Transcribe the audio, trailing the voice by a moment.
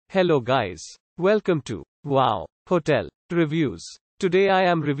Hello guys. Welcome to Wow Hotel Reviews. Today I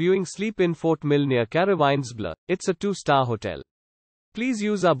am reviewing Sleep in Fort Mill near Carowinds Blvd. It's a 2-star hotel. Please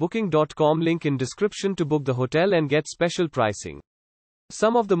use our booking.com link in description to book the hotel and get special pricing.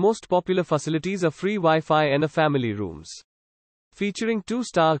 Some of the most popular facilities are free Wi-Fi and a family rooms. Featuring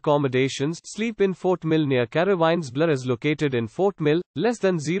 2-star accommodations, Sleep in Fort Mill near Carowinds Blvd is located in Fort Mill, less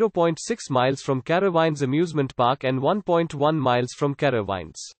than 0.6 miles from Carowinds Amusement Park and 1.1 miles from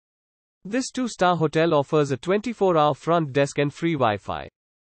Carowinds. This 2-star hotel offers a 24-hour front desk and free Wi-Fi.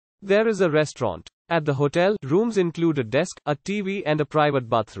 There is a restaurant. At the hotel, rooms include a desk, a TV and a private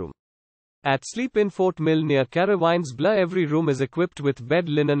bathroom. At Sleep in Fort Mill near Carowinds Blvd, every room is equipped with bed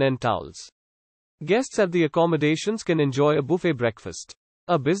linen and towels. Guests at the accommodations can enjoy a buffet breakfast.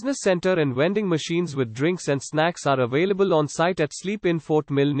 A business center and vending machines with drinks and snacks are available on site at Sleep in Fort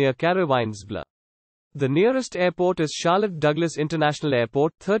Mill near Carowinds Blvd. The nearest airport is Charlotte Douglas International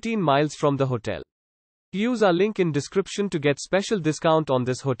Airport, 13 miles from the hotel. Use our link in description to get special discount on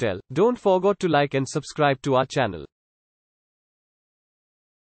this hotel. Don't forget to like and subscribe to our channel.